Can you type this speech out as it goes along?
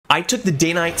I took the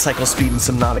day-night cycle speed in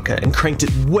Subnautica and cranked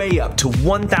it way up to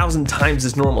 1,000 times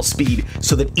its normal speed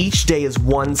so that each day is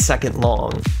 1 second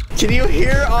long. Can you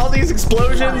hear all these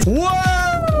explosions?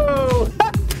 Whoa!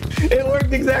 It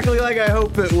worked exactly like I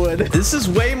hoped it would. This is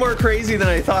way more crazy than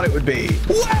I thought it would be.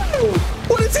 Whoa!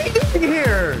 What is he doing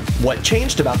here? What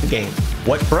changed about the game?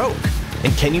 What broke?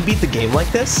 And can you beat the game like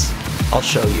this? I'll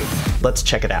show you. Let's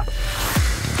check it out.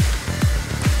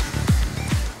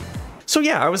 So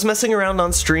yeah, I was messing around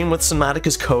on stream with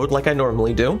Subnautica's code like I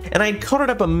normally do, and I coded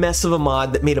up a mess of a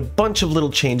mod that made a bunch of little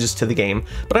changes to the game,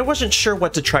 but I wasn't sure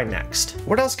what to try next.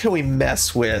 What else can we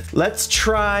mess with? Let's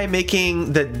try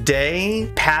making the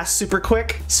day pass super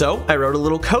quick. So I wrote a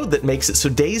little code that makes it so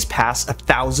days pass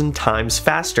 1,000 times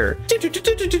faster.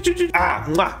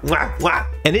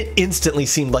 And it instantly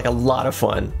seemed like a lot of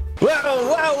fun. Whoa,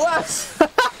 whoa, whoa!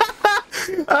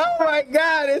 Oh my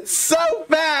god, it's so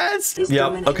fast!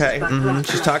 Yep, okay.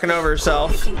 She's talking over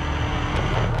herself.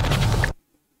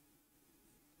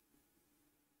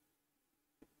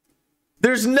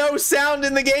 There's no sound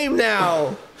in the game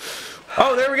now!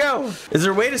 Oh, there we go. Is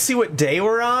there a way to see what day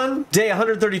we're on? Day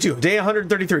 132, day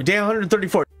 133, day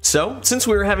 134. So, since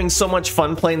we were having so much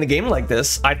fun playing the game like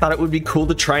this, I thought it would be cool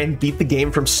to try and beat the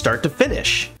game from start to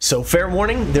finish. So, fair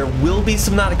warning, there will be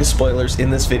Subnautica spoilers in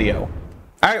this video.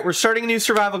 Alright, we're starting a new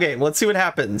survival game. Let's see what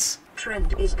happens.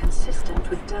 Trend is consistent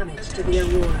with damage to the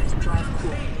Aurora's drive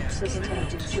core,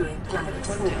 sustained during planet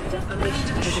 4.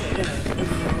 Deformation has occurred in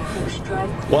the Aurora's drive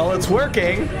core. Well, it's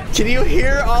working. Can you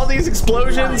hear all these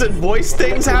explosions and voice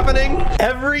things happening?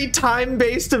 Every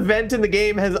time-based event in the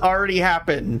game has already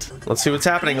happened. Let's see what's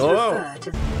happening. Whoa.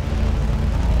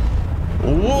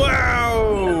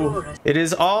 Whoa! It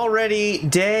is already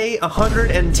day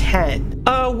 110.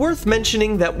 Worth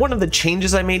mentioning that one of the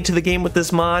changes I made to the game with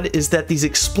this mod is that these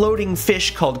exploding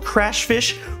fish called crash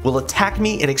fish will attack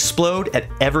me and explode at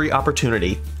every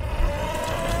opportunity.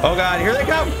 Oh god, here they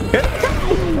come! Here they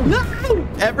come! No!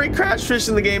 Every crash fish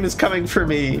in the game is coming for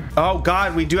me. Oh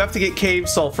god, we do have to get cave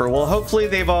sulfur. Well, hopefully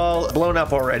they've all blown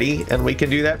up already, and we can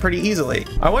do that pretty easily.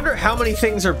 I wonder how many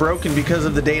things are broken because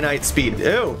of the day-night speed.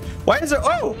 Ew. Why is there...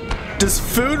 Oh! Does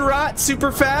food rot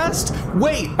super fast?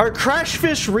 Wait, are crash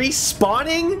fish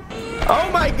respawning? Oh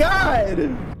my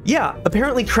god! Yeah,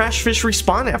 apparently crash fish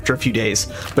respawn after a few days,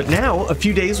 but now a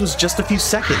few days was just a few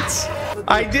seconds.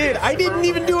 I didn't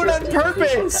even do it on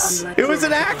purpose. It was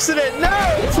an accident.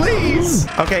 No, please.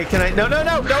 Okay, can I, no,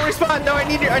 don't respond. No, I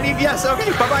need, yes,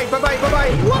 okay,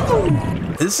 bye-bye. Whoa.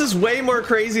 This is way more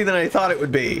crazy than I thought it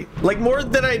would be. Like, more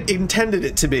than I intended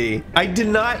it to be. I did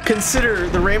not consider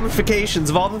the ramifications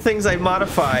of all the things I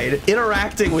modified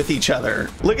interacting with each other.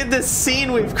 Look at this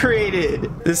scene we've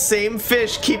created. The same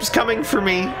fish keeps coming for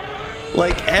me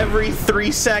like every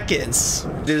 3 seconds.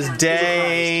 It is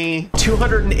day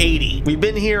 280. We've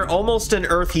been here almost an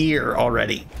Earth year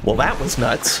already. Well, that was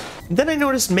nuts. Then I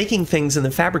noticed making things in the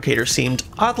fabricator seemed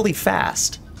oddly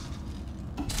fast.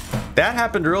 That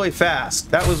happened really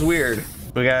fast. That was weird.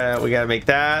 We gotta make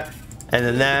that, and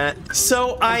then that.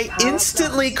 So I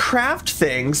instantly craft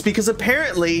things because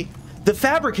apparently the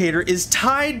fabricator is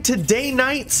tied to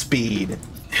day-night speed.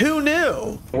 Who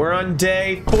knew? We're on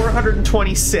day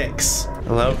 426.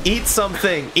 Hello? Eat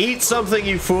something,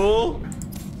 you fool.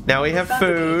 Now we have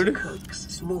food.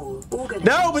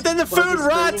 No, but then the food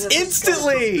rots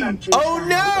instantly. Oh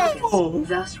no!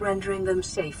 Thus rendering them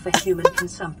safe for human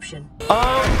consumption.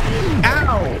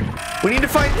 Ow! We need to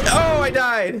find, oh, I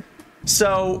died.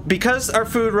 So, because our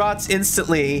food rots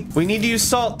instantly, we need to use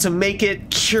salt to make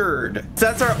it cured.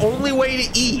 That's our only way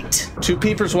to eat. 2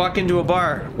 peepers walk into a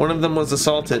bar. One of them was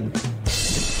assaulted.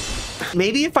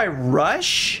 Maybe if I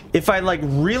rush, if I like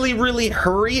really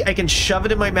hurry, I can shove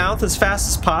it in my mouth as fast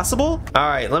as possible. All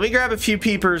right, let me grab a few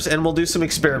peepers and we'll do some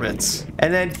experiments.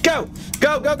 And then go,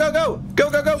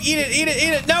 eat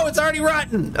it. No, it's already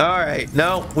rotten. All right,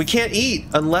 no, we can't eat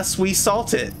unless we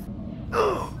salt it.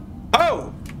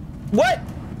 Oh, what?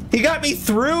 He got me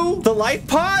through the life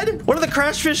pod? One of the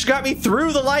crash fish got me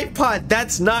through the life pod.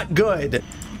 That's not good.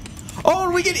 Oh,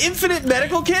 and we get infinite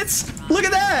medical kits? Look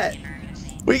at that.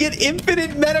 We get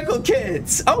infinite medical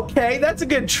kits. Okay, that's a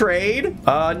good trade.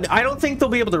 I don't think they'll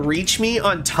be able to reach me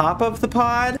on top of the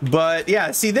pod, but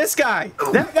yeah, see this guy,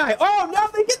 that guy. Oh no,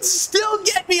 they can still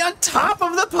get me on top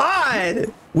of the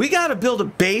pod. We gotta build a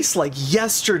base like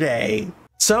yesterday.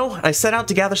 So I set out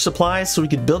to gather supplies so we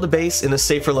could build a base in a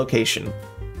safer location.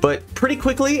 But pretty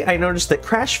quickly, I noticed that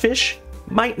crash fish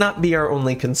might not be our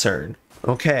only concern.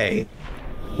 Okay.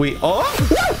 Whoa!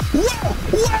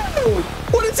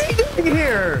 What is he doing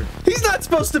here? He's not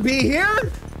supposed to be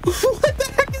here. What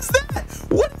the heck is that?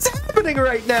 What's happening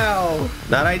right now?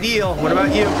 Not ideal. What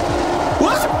about you?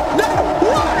 What?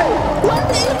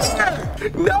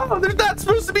 No, there's not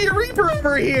supposed to be a Reaper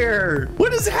over here.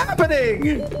 What is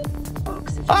happening? Oh,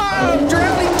 I'm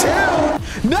drowning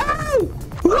too. No!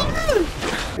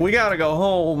 We gotta go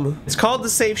home. It's called the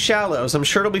Safe Shallows. I'm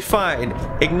sure it'll be fine.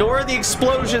 Ignore the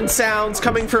explosion sounds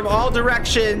coming from all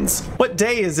directions. What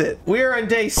day is it? We're on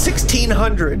day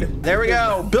 1600. There we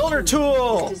go. Builder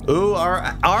tool. Ooh,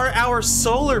 are our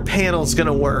solar panels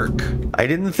gonna work? I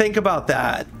didn't think about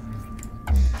that.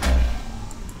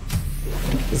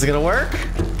 Is it gonna work?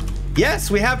 Yes,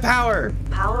 we have power.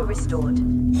 Power restored.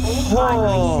 All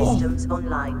primary systems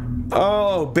online.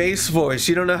 Oh, bass voice.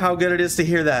 You don't know how good it is to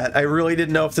hear that. I really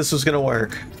didn't know if this was gonna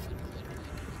work.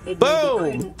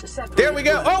 Boom! There we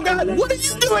go. Oh God, what are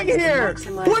you doing here?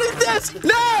 What is this?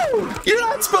 No! You're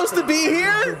not supposed to be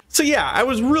here! So yeah, I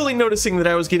was really noticing that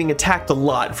I was getting attacked a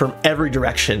lot from every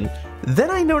direction. Then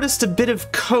I noticed a bit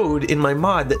of code in my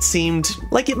mod that seemed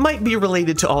like it might be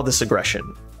related to all this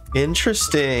aggression.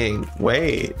 Interesting.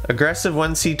 Wait, aggressive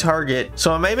 1C target.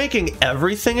 So am I making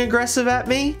everything aggressive at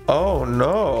me? Oh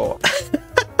no.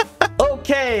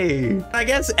 Okay, I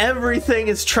guess everything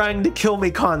is trying to kill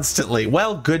me constantly.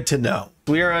 Well, good to know.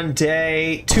 We are on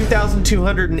day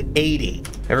 2280.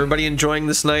 Everybody enjoying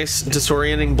this nice,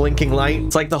 disorienting, blinking light?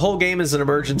 It's like the whole game is an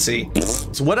emergency.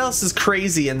 So what else is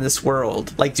crazy in this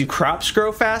world? Like, do crops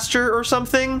grow faster or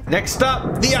something? Next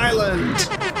up, the island.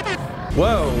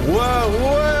 Whoa, whoa,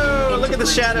 whoa! Look at the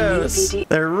shadows.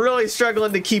 They're really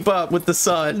struggling to keep up with the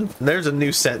sun. There's a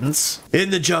new sentence. In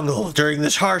the jungle during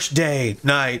this harsh day,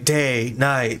 night.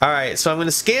 All right, so I'm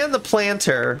gonna scan the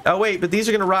planter. Oh wait, but these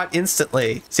are gonna rot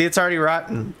instantly. See, it's already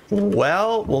rotten.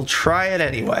 Well, we'll try it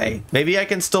anyway. Maybe I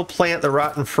can still plant the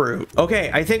rotten fruit. Okay,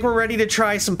 I think we're ready to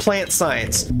try some plant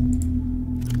science.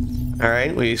 All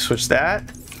right, we switch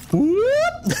that. Whoop!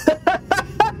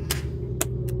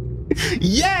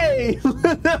 Yay!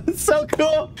 That was so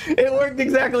cool. It worked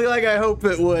exactly like I hoped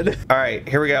it would. All right,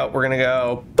 here we go. We're gonna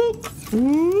go boop.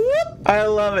 Whoop. I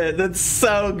love it. That's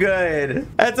so good.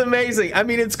 That's amazing. I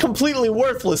mean, it's completely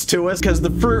worthless to us because the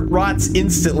fruit rots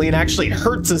instantly and actually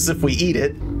hurts us if we eat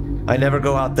it. I never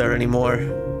go out there anymore.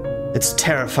 It's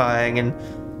terrifying and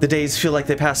the days feel like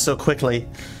they pass so quickly.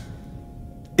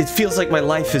 It feels like my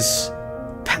life is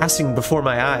passing before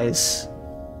my eyes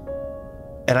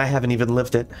and I haven't even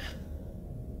lived it.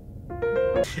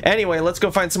 Anyway, let's go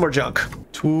find some more junk.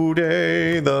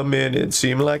 Today, the minutes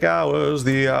seem like hours.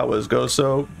 The hours go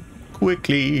so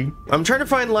quickly. I'm trying to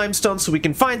find limestone so we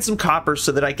can find some copper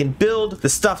so that I can build the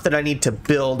stuff that I need to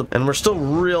build. And we're still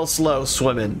real slow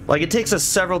swimming. Like, it takes us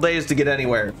several days to get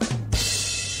anywhere.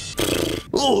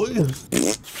 All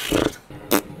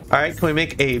right, can we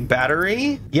make a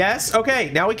battery? Yes, okay,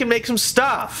 now we can make some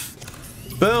stuff.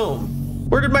 Boom.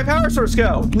 Where did my power source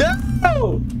go?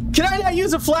 No! Can I not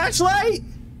use a flashlight?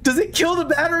 Does it kill the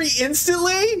battery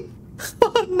instantly?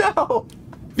 Oh no.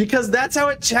 Because that's how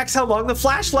it checks how long the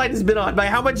flashlight has been on, by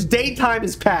how much daytime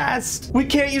has passed. We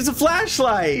can't use a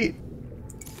flashlight.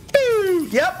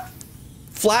 Yep.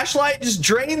 Flashlight just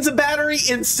drains a battery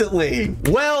instantly.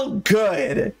 Well,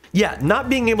 good. Yeah, not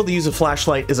being able to use a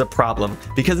flashlight is a problem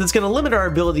because it's going to limit our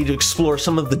ability to explore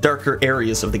some of the darker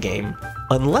areas of the game,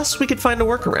 unless we could find a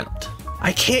workaround.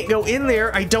 I can't go in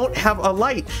there. I don't have a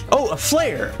light. Oh, a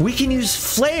flare. We can use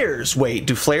flares. Wait,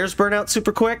 do flares burn out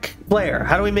super quick? Flare.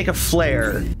 How do we make a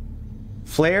flare?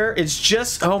 Flare? It's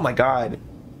just, oh my God.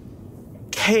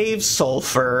 Cave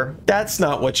sulfur. That's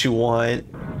not what you want.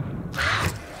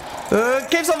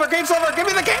 Cave sulfur, cave sulfur. Give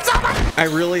me the cave sulfur. I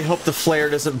really hope the flare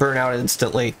doesn't burn out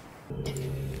instantly.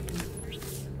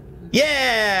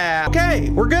 Yeah.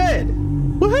 Okay, we're good.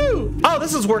 Woohoo! Oh,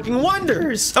 this is working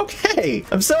wonders. Okay,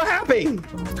 I'm so happy.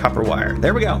 Copper wire.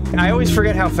 There we go. I always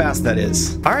forget how fast that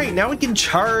is. All right, now we can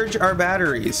charge our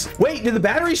batteries. Wait, do the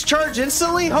batteries charge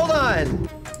instantly? Hold on.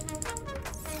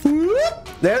 Whoop.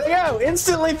 There they go,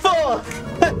 instantly full.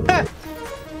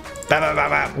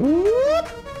 Whoop.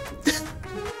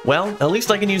 Well, at least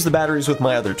I can use the batteries with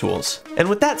my other tools. And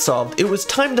with that solved, it was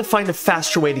time to find a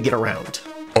faster way to get around.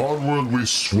 Onward we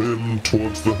swim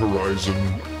towards the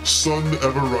horizon, sun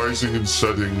ever rising and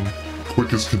setting,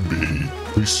 quick as can be.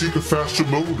 We seek a faster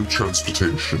mode of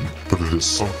transportation, but it is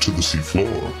sunk to the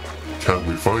seafloor. Can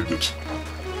we find it?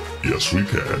 Yes, we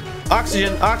can.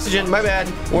 Oxygen, oxygen, my bad.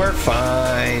 We're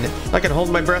fine. I can hold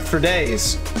my breath for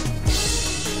days.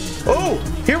 Oh,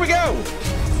 here we go.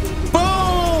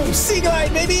 Boom! Sea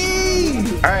glide,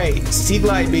 baby! All right, sea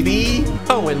glide, baby.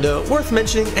 Oh, and worth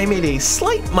mentioning, I made a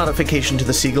slight modification to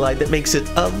the sea glide that makes it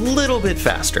a little bit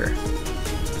faster.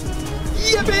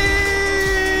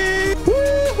 Yippee!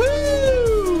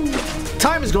 Woohoo!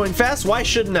 Time is going fast, why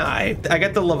shouldn't I? I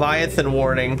got the Leviathan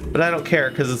warning, but I don't care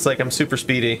because it's like I'm super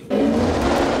speedy.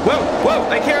 Whoa, whoa,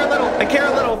 I care a little, I care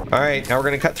a little. All right, now we're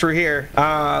gonna cut through here.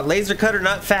 Laser cutter,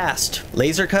 not fast.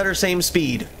 Laser cutter, same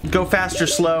speed. Go fast or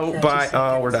slow by,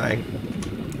 oh, we're dying.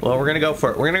 Well, we're gonna go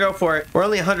for it, we're gonna go for it. We're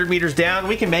only 100 meters down,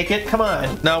 we can make it, come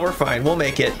on. No, we're fine, we'll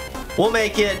make it. We'll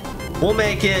make it, we'll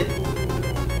make it.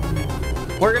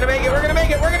 We're gonna make it, we're gonna make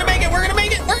it, we're gonna make it, we're gonna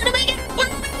make it, we're gonna make it, we're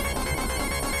gonna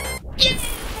make it.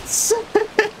 Yes!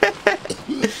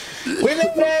 We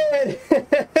made it!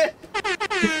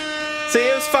 See,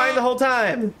 it was fine the whole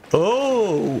time.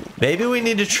 Oh, maybe we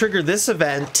need to trigger this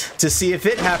event to see if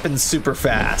it happens super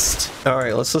fast. All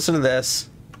right, let's listen to this.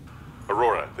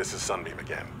 Aurora, this is Sunbeam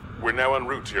again. We're now en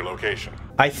route to your location.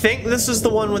 I think this is the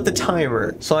one with the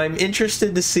timer, so I'm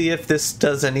interested to see if this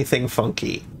does anything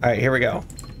funky. All right, here we go.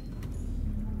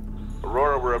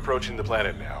 Aurora, we're approaching the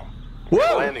planet now.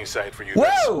 Whoa! Landing site for you.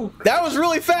 Whoa! That was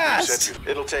really fast!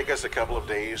 It'll take us a couple of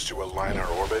days to align our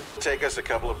orbit. Take us a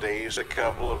couple of days, a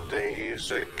couple of days,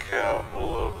 a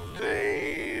couple of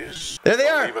days. There they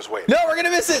are! Leave us waiting. No, we're gonna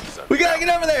miss it! We gotta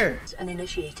get over there! And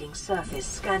initiating surface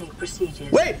scanning procedures.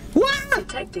 Wait! What?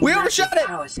 Detecting We overshot it!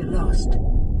 powers lost.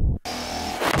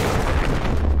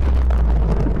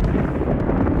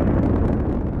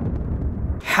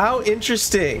 How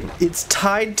interesting. It's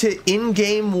tied to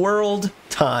in-game world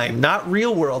time, not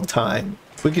real world time.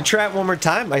 We can try it one more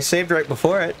time. I saved right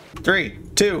before it. 3,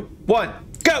 2, 1,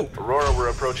 go! Aurora, we're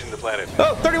approaching the planet.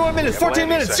 Oh, 31 minutes, 14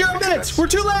 minutes, 0 minutes! We're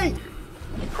too late!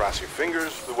 Cross your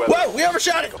fingers, the weather. Whoa, we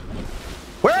overshot it!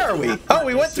 Where are we? Oh,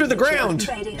 we went through the ground.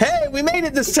 Hey, we made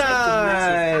it this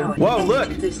time! Whoa, look!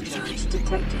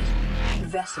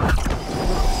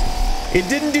 It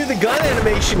didn't do the gun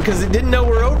animation because it didn't know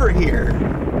we're over here.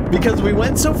 Because we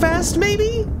went so fast,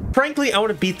 maybe? Frankly, I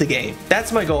want to beat the game.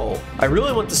 That's my goal. I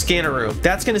really want the scanner room.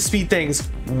 That's going to speed things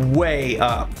way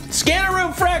up. Scanner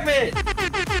room fragment!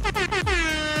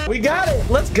 We got it!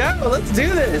 Let's go! Let's do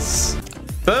this!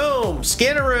 Boom!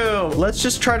 Scanner room! Let's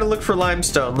just try to look for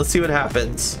limestone. Let's see what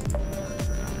happens.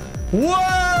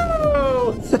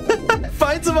 Whoa!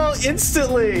 Finds them all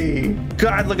instantly.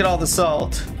 God, look at all the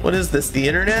salt. What is this, the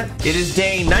internet? It is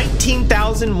day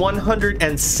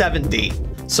 19,170.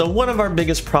 So one of our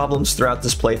biggest problems throughout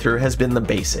this playthrough has been the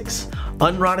basics.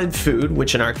 Unrotted food,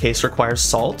 which in our case requires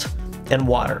salt, and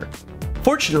water.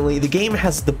 Fortunately, the game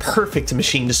has the perfect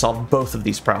machine to solve both of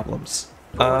these problems.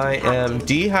 I am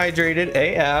dehydrated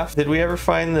AF. Did we ever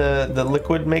find the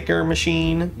liquid maker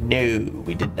machine? No,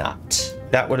 we did not.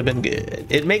 That would have been good.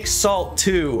 It makes salt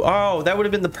too. Oh, that would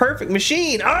have been the perfect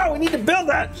machine. Oh, we need to build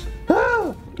that.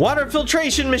 Oh, water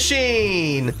filtration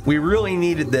machine. We really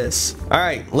needed this. All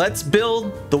right, let's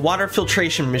build the water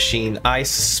filtration machine. I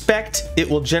suspect it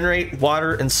will generate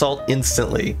water and salt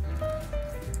instantly.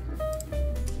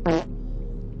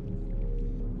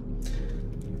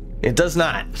 It does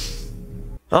not.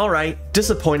 All right,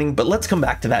 disappointing, but let's come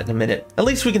back to that in a minute. At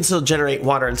least we can still generate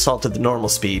water and salt at the normal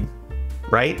speed,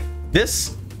 right?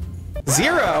 This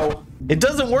 0, it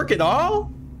doesn't work at all?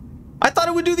 I thought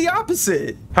it would do the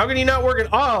opposite. How can you not work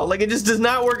at all? Like, it just does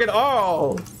not work at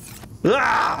all.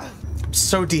 Ah, I'm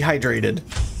so dehydrated.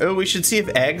 Oh, we should see if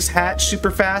eggs hatch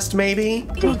super fast, maybe?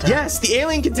 Yes, the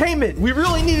alien containment. We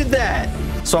really needed that.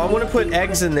 So I want to put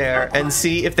eggs in there and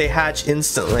see if they hatch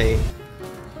instantly.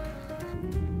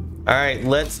 All right,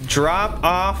 let's drop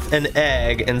off an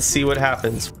egg and see what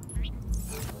happens.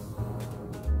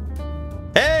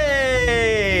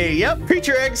 Hey, yep,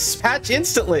 creature eggs hatch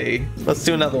instantly. Let's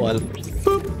do another one.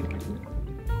 Boop.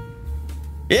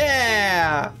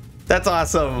 Yeah, that's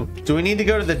awesome. Do we need to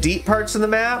go to the deep parts of the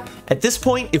map? At this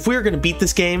point, if we were gonna beat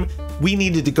this game, we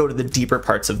needed to go to the deeper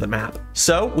parts of the map.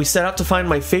 So we set out to find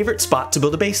my favorite spot to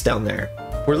build a base down there.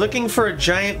 We're looking for a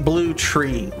giant blue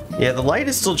tree. Yeah, the light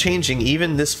is still changing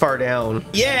even this far down.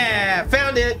 Yeah,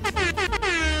 found it.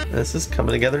 This is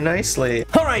coming together nicely.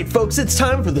 All right, folks, it's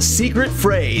time for the secret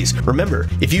phrase. Remember,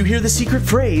 if you hear the secret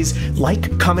phrase,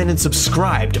 like, comment, and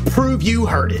subscribe to prove you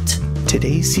heard it.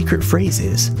 Today's secret phrase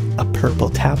is a purple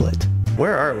tablet.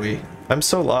 Where are we? I'm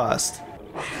so lost.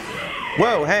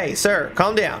 Whoa, hey, sir,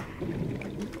 calm down.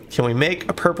 Can we make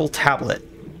a purple tablet?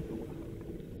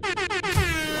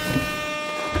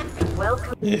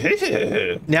 Welcome.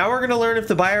 Now we're gonna learn if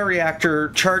the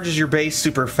bioreactor charges your base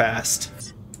super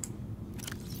fast.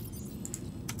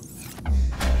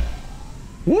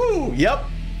 Woo, yep.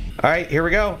 All right, here we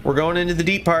go. We're going into the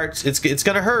deep parts. It's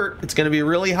gonna hurt. It's gonna be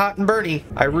really hot and burny.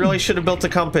 I really should have built a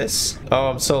compass. Oh,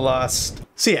 I'm so lost.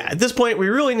 So yeah, at this point, we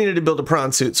really needed to build a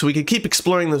prawn suit so we could keep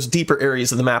exploring those deeper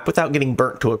areas of the map without getting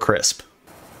burnt to a crisp.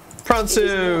 Prawn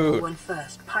suit.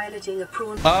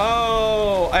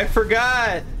 Oh, I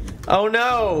forgot. Oh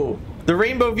no, the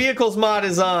Rainbow Vehicles mod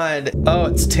is on. Oh,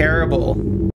 it's terrible.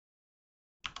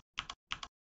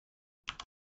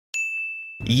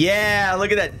 Yeah,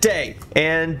 look at that. Day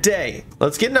and day.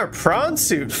 Let's get in our prawn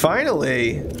suit,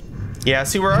 finally. Yeah,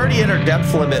 see, we're already at our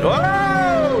depth limit.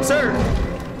 Whoa, sir.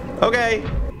 Okay.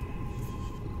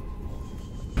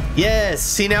 Yes,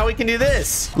 see, now we can do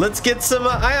this. Let's get some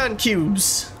ion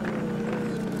cubes.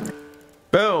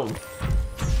 Boom.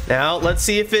 Now, let's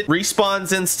see if it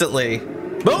respawns instantly.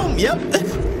 Boom, yep.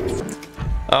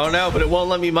 Oh no, but it won't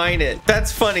let me mine it. That's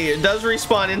funny, it does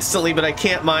respawn instantly, but I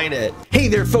can't mine it. Hey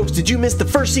there folks, did you miss the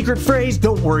first secret phrase?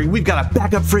 Don't worry, we've got a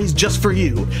backup phrase just for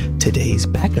you. Today's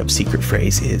backup secret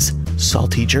phrase is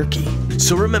salty jerky.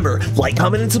 So remember, like,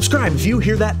 comment, and subscribe if you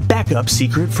hear that backup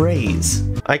secret phrase.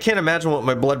 I can't imagine what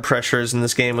my blood pressure is in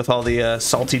this game with all the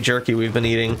salty jerky we've been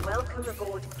eating. Welcome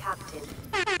aboard, Captain.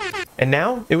 And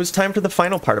now, it was time for the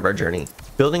final part of our journey.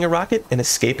 Building a rocket and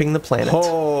escaping the planet.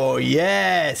 Oh,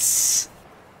 yes!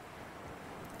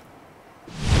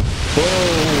 Boom!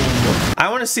 I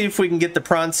want to see if we can get the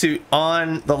prawn suit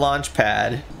on the launch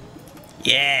pad.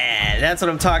 Yeah, that's what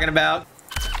I'm talking about.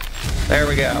 There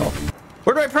we go.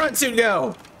 Where'd my prawn suit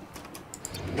go?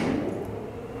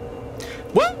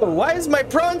 Whoa, why is my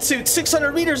prawn suit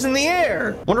 600 meters in the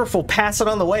air? Wonder if we'll pass it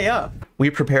on the way up. We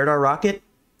prepared our rocket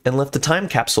and left a time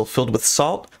capsule filled with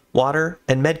salt, water,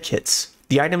 and med kits,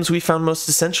 the items we found most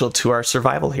essential to our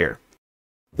survival here.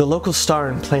 The local star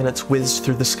and planets whizzed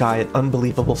through the sky at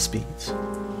unbelievable speeds.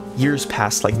 Years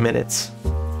passed like minutes.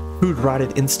 Food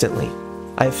rotted instantly.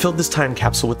 I have filled this time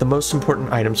capsule with the most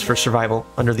important items for survival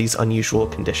under these unusual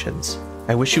conditions.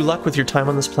 I wish you luck with your time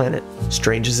on this planet,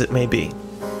 strange as it may be.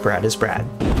 Brad is Brad.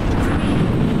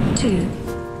 2,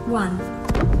 1.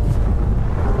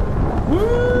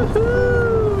 Woohoo!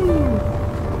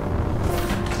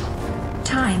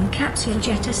 Time capsule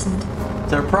jettisoned.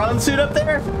 Is our prawn suit up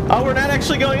there? Oh, we're not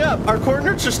actually going up. Our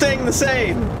coordinates are staying the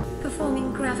same.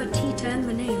 Performing gravity turn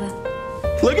maneuver.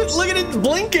 Look at it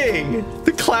blinking.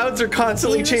 The clouds are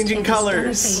constantly changing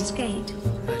colors.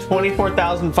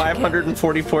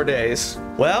 24,544 days.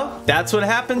 Well, that's what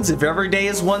happens if every day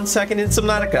is 1 second in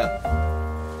Subnautica.